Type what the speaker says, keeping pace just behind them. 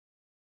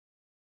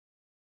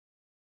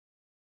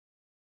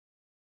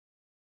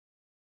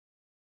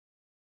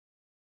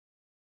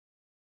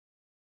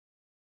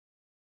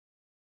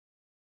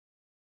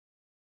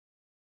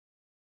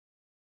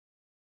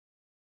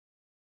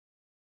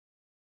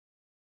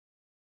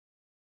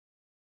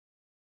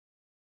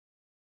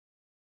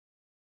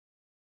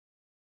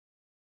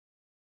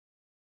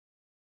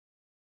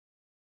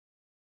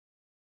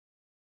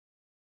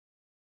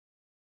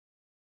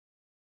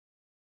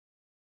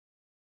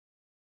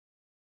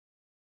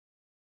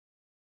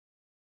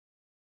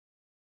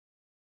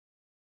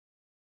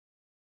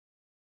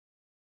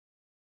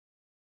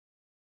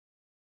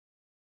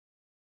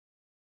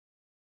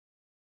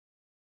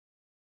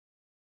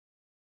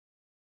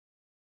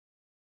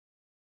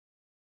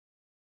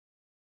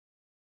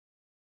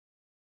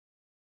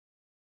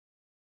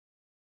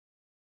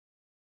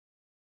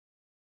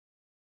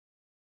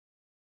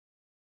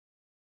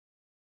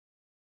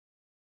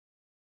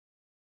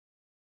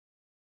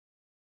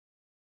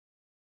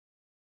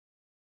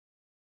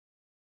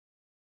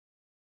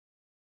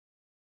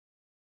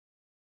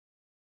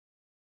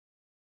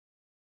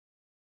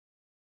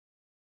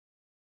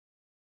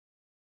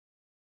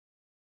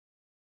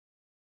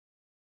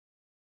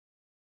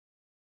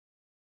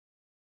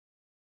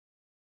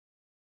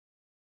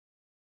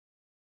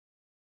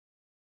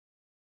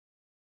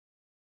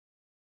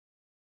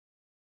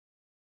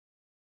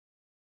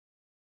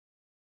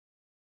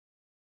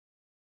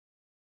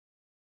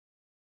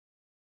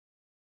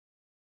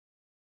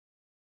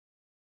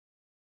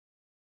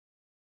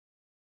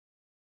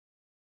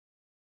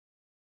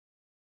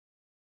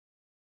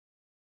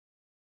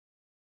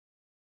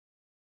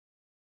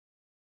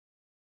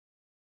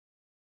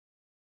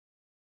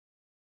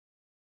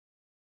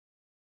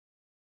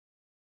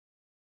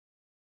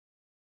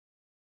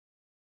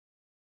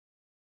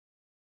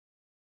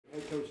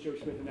Head coach Joe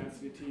Schmidt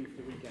announcing the team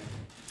for the weekend.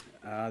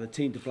 The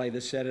team to play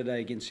this Saturday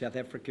against South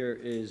Africa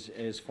is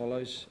as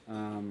follows.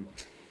 Kian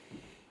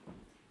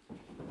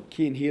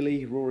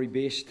Healy, Rory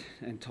Best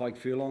and Tyke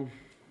Furlong.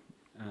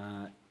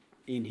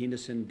 Ian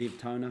Henderson, Dev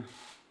Toner,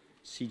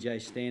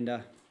 CJ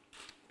Stander,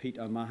 Pete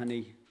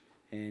O'Mahony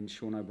and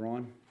Sean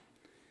O'Brien.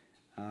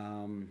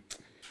 And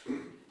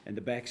the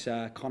backs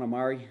are Connor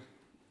Murray,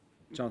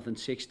 Jonathan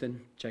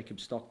Sexton, Jacob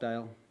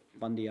Stockdale,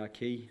 Bundy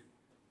Arkey,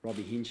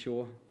 Robbie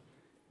Henshaw,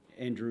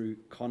 Andrew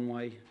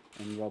Conway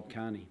and Rob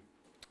Carney.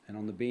 And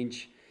on the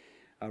bench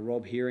are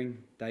Rob Herring,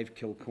 Dave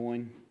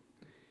Kilcoyne,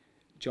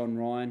 John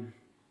Ryan,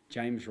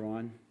 James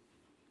Ryan,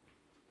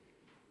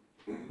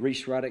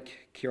 Reece Ruddock,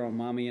 Kieran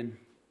Marmion,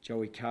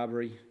 Joey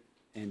Carberry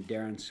and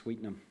Darren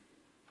Sweetnam.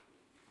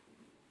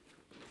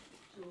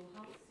 Joel,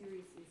 how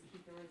serious is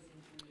Keith Orison?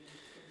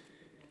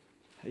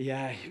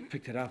 Yeah, he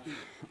picked it up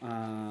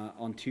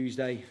on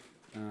Tuesday.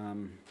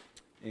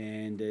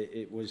 And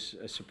it was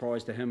a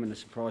surprise to him and a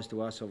surprise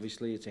to us.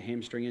 Obviously, it's a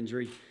hamstring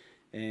injury,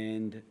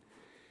 and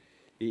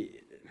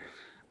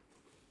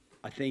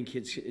I think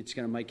it's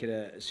going to make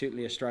it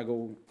certainly a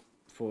struggle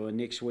for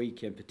next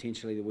week and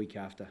potentially the week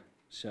after.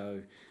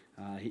 So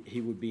he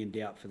would be in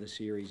doubt for the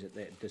series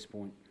at this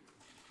point.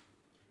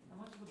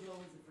 How much of a blow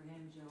is it for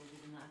him, Joe,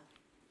 given that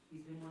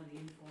he's been one of the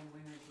informed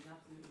winners? He's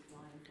absolutely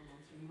flying for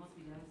Munster. He must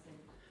be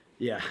devastated.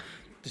 Yeah,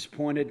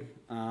 disappointed.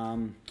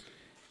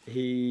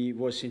 He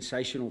was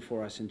sensational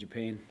for us in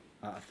Japan.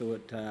 I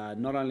thought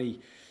not only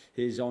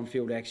his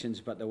on-field actions,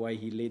 but the way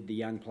he led the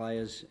young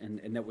players,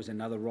 and that was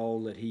another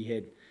role that he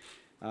had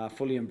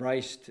fully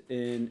embraced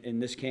in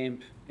this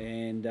camp,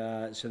 and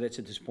so that's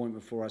a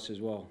disappointment for us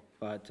as well.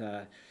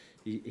 But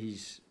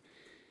he's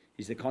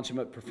the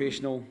consummate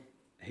professional.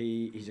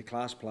 He's a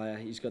class player.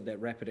 He's got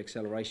that rapid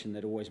acceleration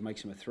that always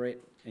makes him a threat,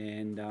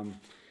 and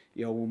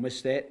we'll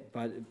miss that,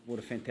 but what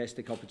a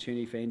fantastic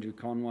opportunity for Andrew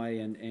Conway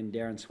and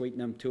Darren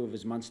Sweetnam, two of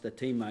his Munster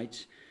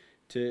teammates,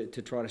 to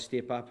try to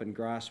step up and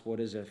grasp what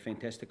is a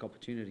fantastic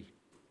opportunity.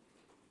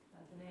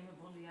 The name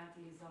of Bundy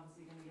Aki is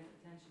obviously going to get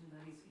attention.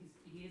 That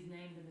he is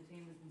named in the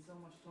team. There's been so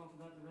much talk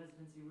about the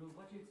residency rule.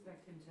 What do you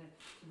expect him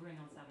to bring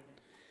on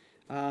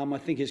Saturday? I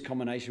think his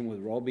combination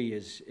with Robbie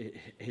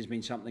has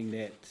been something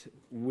that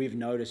we've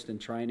noticed in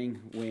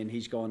training when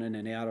he's gone in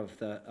and out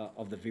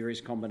of the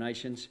various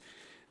combinations.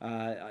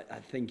 I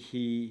think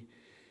he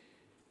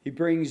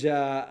brings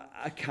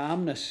a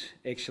calmness,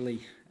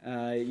 actually.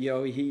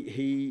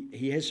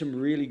 He has some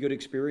really good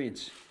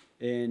experience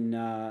in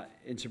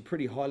some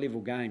pretty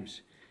high-level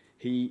games.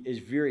 He is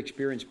very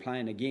experienced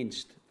playing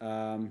against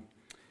kind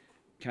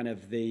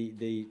of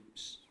the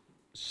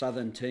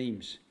southern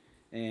teams.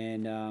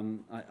 And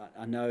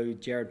I know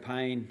Jared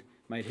Payne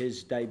made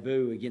his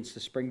debut against the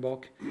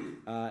Springbok.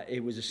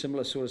 It was a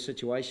similar sort of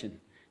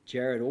situation.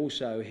 Jared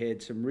also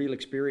had some real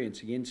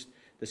experience against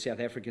the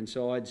South African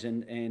sides,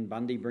 and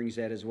Bundy brings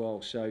that as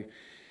well. So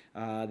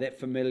that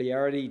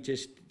familiarity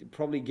just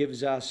probably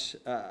gives us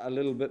a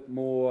little bit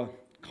more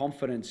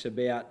confidence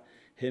about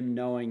him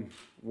knowing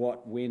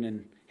what, when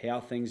and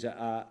how things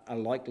are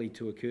likely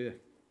to occur.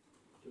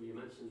 So you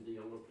mentioned the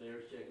younger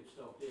players. Jacob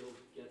Stockdale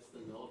gets the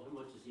nod. How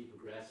much has he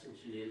progressed since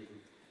you named him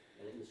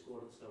in the squad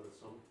at the start of the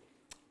summer?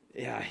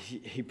 Yeah,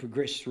 he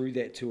progressed through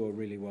that tour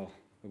really well.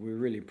 We were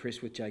really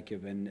impressed with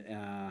Jacob, and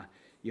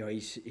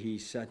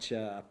he's such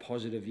a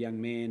positive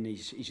young man.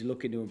 He's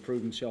looking to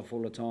improve himself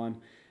all the time,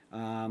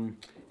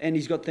 and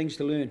he's got things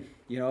to learn.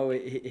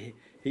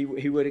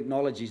 He would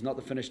acknowledge he's not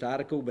the finished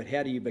article, but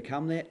how do you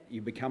become that?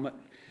 You become it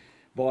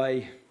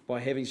by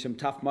having some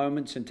tough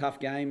moments and tough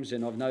games,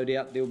 and I've no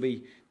doubt there'll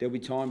be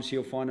times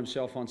he'll find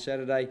himself on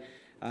Saturday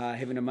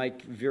having to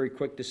make very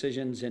quick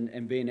decisions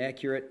and being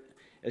accurate,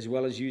 as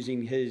well as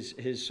using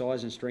his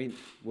size and strength,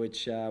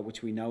 which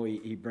we know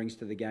he brings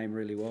to the game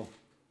really well.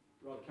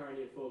 Rob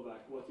Carney at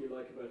fullback, what do you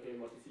like about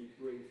him? What does he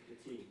bring to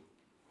the team?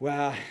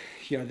 Well,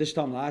 this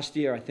time last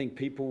year, I think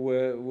people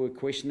were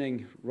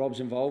questioning Rob's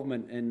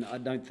involvement, and I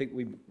don't think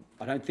we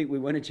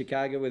win in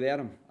Chicago without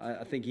him.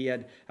 I think he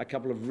had a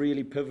couple of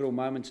really pivotal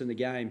moments in the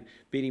game,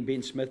 beating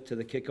Ben Smith to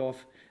the kickoff,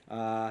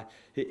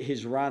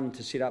 his run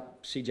to set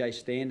up CJ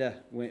Stander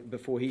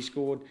before he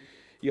scored.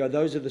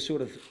 Those are the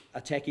sort of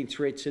attacking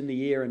threats in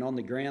the air and on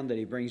the ground that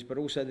he brings, but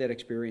also that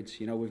experience.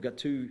 We've got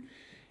two.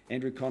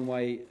 Andrew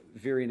Conway,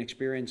 very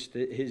inexperienced.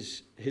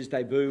 His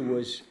debut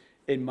was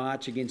in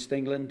March against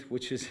England,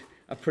 which is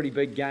a pretty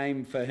big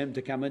game for him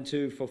to come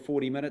into for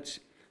 40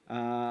 minutes.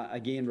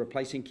 Again,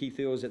 replacing Keith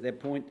Earls at that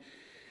point.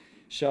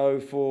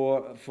 So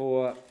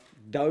for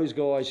those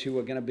guys who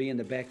are going to be in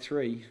the back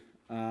three,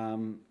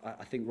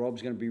 I think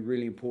Rob's going to be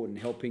really important,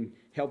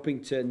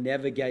 helping to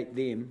navigate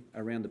them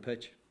around the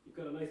pitch. You've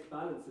got a nice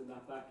balance in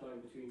that back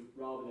line between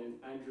Rob and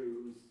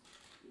Andrew, who's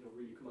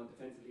really come on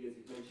defensively, as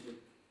you've mentioned.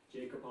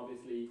 Jacob,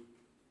 obviously,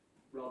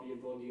 Robbie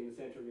and Bundy in the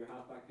centre of your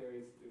half-back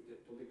areas.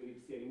 Don't think we need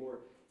to see any more.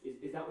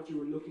 Is that what you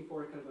were looking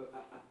for, kind of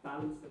a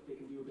balance that they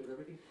can do a bit of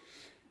everything?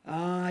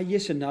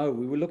 Yes and no.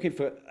 We were looking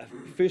for,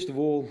 first of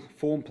all,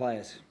 form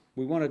players.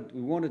 We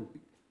wanted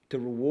to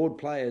reward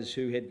players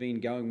who had been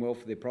going well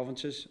for their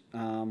provinces,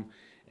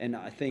 and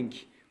I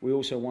think we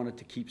also wanted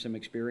to keep some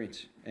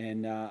experience.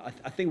 And I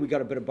think we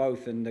got a bit of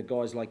both in the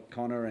guys like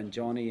Connor and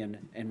Johnny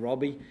and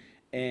Robbie.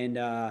 And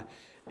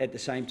at the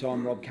same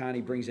time, Rob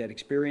Kearney brings that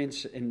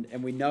experience,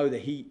 and we know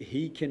that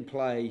he can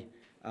play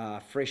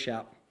fresh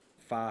up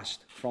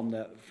fast from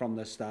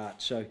the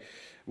start. So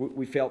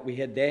we felt we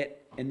had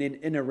that, and then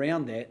in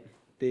around that,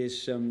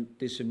 there's some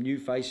new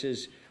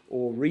faces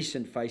or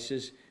recent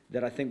faces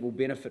that I think will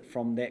benefit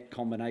from that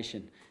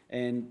combination.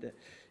 And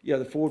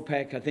the forward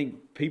pack, I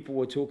think people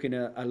were talking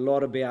a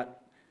lot about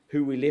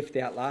who we left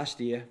out last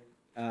year,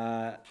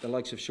 the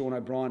likes of Sean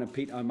O'Brien and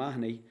Pete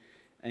O'Mahony.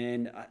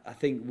 And I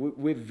think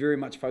we're very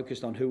much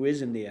focused on who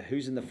is in there,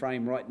 who's in the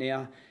frame right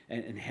now,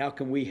 and how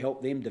can we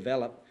help them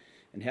develop,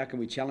 and how can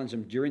we challenge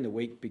them during the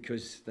week,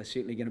 because they're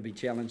certainly going to be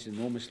challenged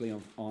enormously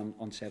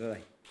on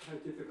Saturday. How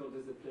difficult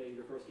is it playing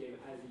your first game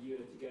as a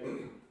unit together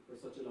for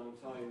such a long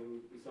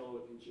time? We saw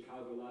it in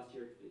Chicago last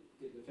year. It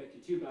didn't affect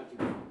you too badly.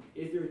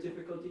 Is there a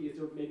difficulty? Is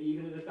there maybe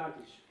even an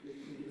advantage? Maybe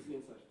you can give us some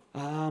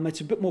insight.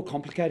 It's a bit more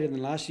complicated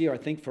than last year, I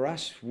think, for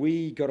us.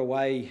 We got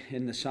away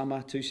in the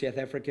summer to South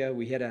Africa.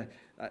 We had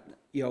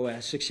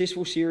a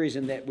successful series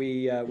in that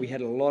we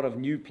had a lot of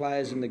new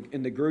players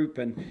in the group,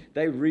 and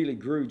they really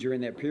grew during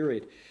that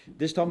period.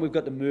 This time we've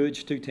got to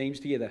merge two teams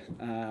together.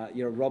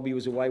 Robbie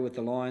was away with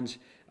the Lions.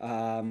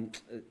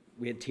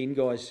 We had 10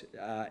 guys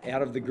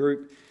out of the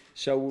group.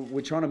 So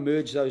we're trying to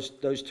merge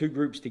those two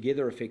groups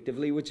together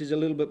effectively, which is a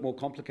little bit more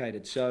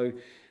complicated. So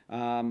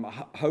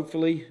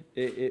hopefully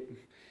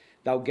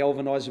they'll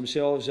galvanise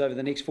themselves over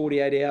the next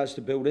 48 hours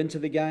to build into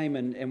the game,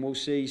 and we'll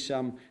see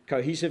some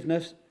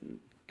cohesiveness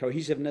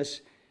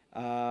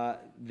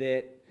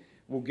that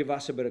will give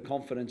us a bit of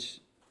confidence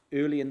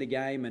early in the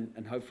game,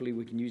 and hopefully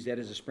we can use that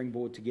as a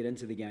springboard to get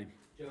into the game.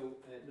 Joe,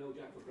 no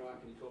Jack McGrath,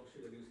 can you talk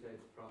through the loose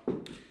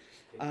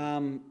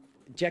legs?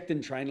 Jack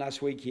didn't train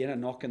last week. He had a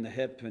knock in the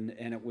hip, and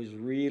it was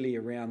really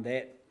around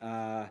that.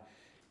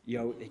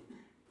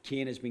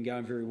 Ken has been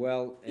going very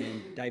well,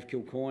 and Dave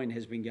Kilcoyne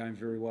has been going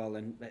very well.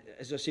 And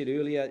as I said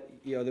earlier,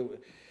 the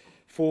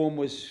form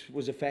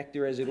was a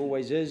factor, as it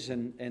always is,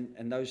 and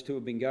those two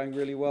have been going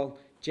really well.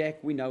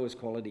 Jack, we know his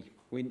quality.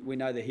 We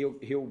know that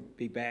he'll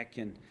be back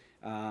and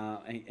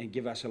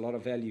give us a lot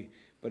of value.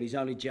 But he's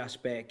only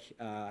just back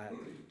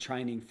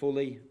training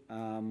fully,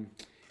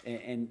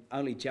 and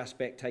only just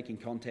back taking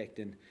contact.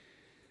 And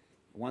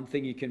one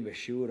thing you can be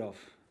assured of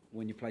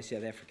when you play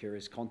South Africa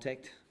is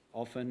contact,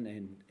 often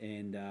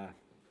and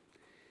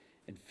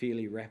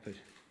fairly rapid.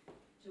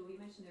 Joe, you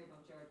mentioned there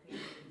about Jared Payne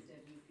making his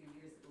debut a few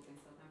years ago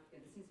against South Africa.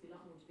 There seems to be a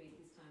lot more debate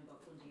this time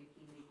about Bundy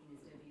Akeem making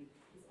his debut.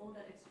 Is all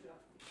that extra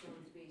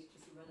debate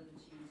just irrelevant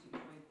to you as you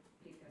try and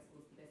pick, I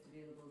suppose, the best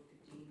available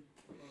 15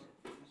 for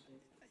Saturday?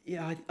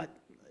 Yeah,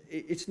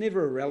 it's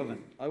never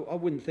irrelevant. I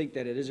wouldn't think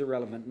that it is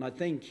irrelevant. And I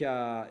think,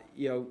 there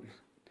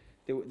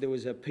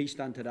was a piece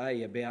done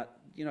today about,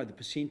 the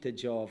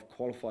percentage of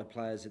qualified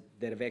players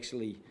that have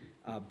actually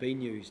been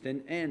used.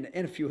 And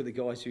a few of the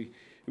guys who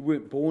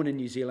weren't born in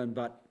New Zealand,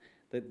 but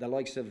the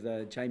likes of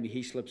the Jamie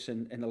Heaslips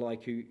and the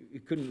like, who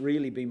couldn't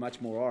really be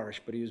much more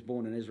Irish, but he was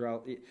born in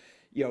Israel.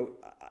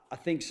 I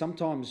think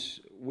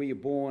sometimes where you're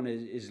born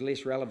is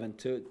less relevant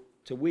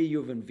to where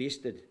you've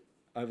invested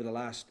over the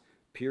last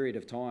period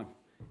of time.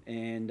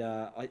 And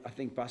I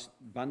think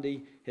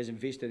Bundy has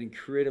invested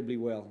incredibly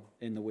well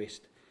in the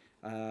West.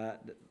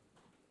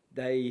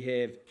 They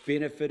have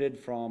benefited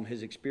from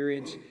his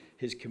experience,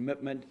 his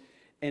commitment,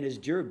 and his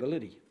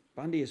durability.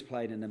 Bundy has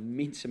played an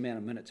immense amount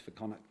of minutes for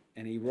Connacht,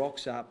 and he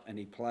rocks up and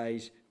he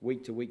plays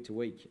week to week to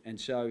week. And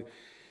so,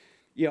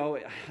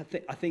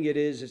 I think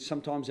it's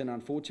sometimes an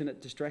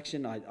unfortunate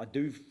distraction. I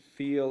do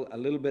feel a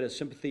little bit of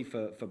sympathy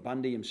for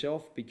Bundy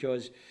himself,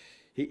 because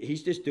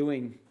he's just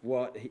doing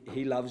what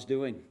he loves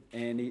doing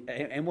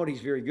and what he's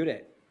very good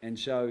at. And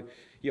so,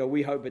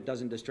 we hope it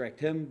doesn't distract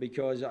him,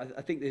 because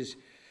I think there's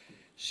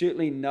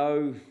certainly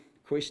no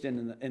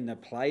question in the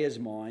player's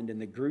mind, in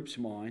the group's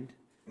mind,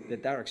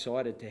 that they're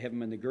excited to have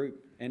him in the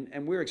group.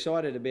 And we're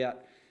excited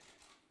about,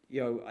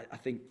 I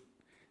think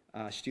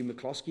Stu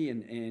McCloskey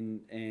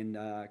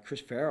and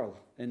Chris Farrell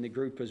in the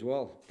group as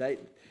well. That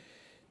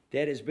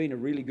has been a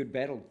really good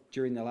battle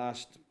during the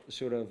last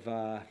sort of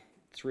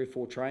 3 or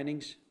 4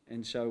 trainings.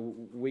 And so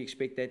we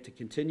expect that to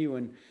continue,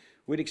 and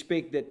we'd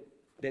expect that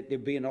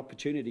there'd be an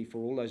opportunity for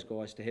all those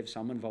guys to have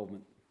some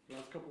involvement.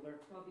 Last couple there.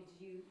 Robbie,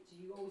 did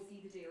you always see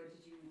the day, or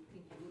did you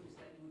think you would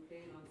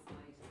play alongside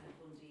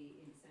Bundy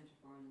in the centre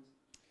for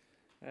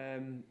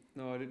Ireland?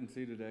 No, I didn't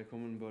see the day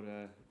coming, but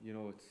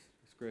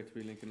it's great to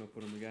be linking up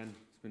with him again.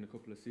 It's been a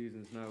couple of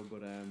seasons now,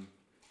 but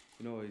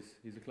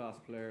he's a class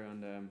player,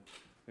 and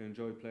I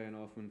enjoy playing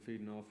off him and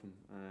feeding off him.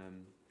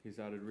 He's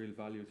added real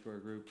value to our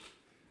group,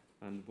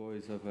 and the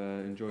boys have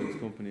enjoyed his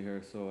company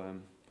here. So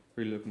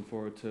really looking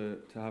forward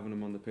to having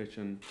him on the pitch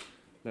and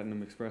letting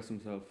him express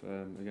himself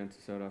against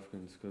the South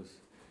Africans, because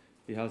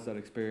he has that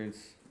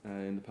experience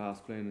in the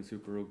past playing in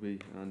Super Rugby,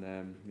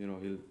 and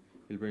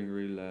he'll bring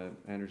real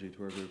energy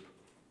to our group.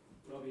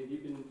 Robbie, have you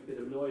been a bit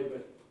annoyed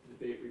about the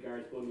debate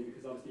regarding Bundy,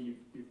 because obviously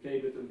you've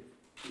played with him,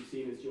 you've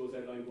seen, as Joe's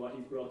outlined, what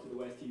he's brought to the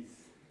West. He's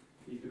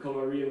He's become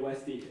a real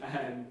Westie.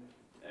 Have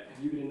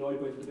you been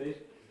annoyed by the debate?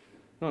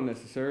 Not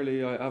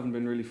necessarily. I haven't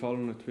been really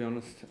following it, to be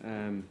honest.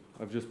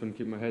 I've just been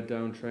keeping my head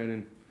down,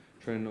 training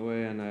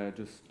away, and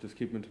just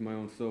keeping to my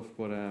own stuff.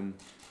 But you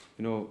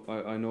know,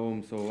 I know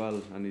him so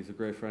well, and he's a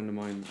great friend of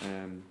mine.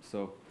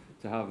 So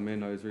to have him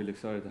in, I was really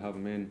excited to have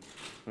him in.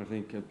 And I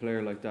think a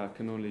player like that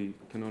can only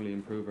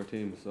improve our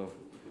team. So,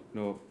 you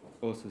know,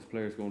 us as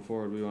players going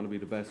forward, we want to be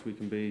the best we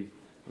can be.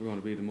 We want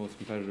to be the most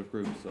competitive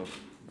group. So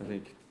I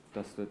think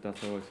that's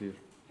how I see it.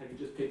 Have you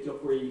just picked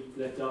up where you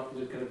left off and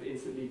just kind of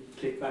instantly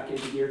clicked back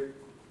into gear?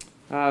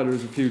 There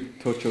was a few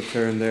touch-ups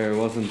here and there. It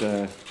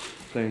wasn't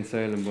plain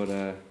sailing, but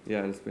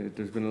yeah,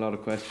 there's been a lot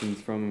of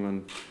questions from him,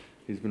 and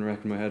he's been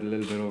wrecking my head a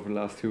little bit over the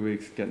last 2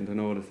 weeks, getting to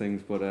know the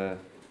things. But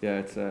yeah,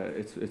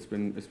 it's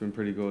been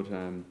pretty good.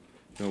 You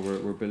know,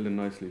 we're building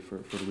nicely for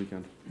the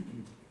weekend.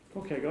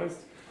 Okay,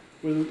 guys,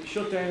 we'll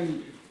shut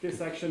down this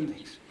section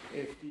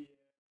if the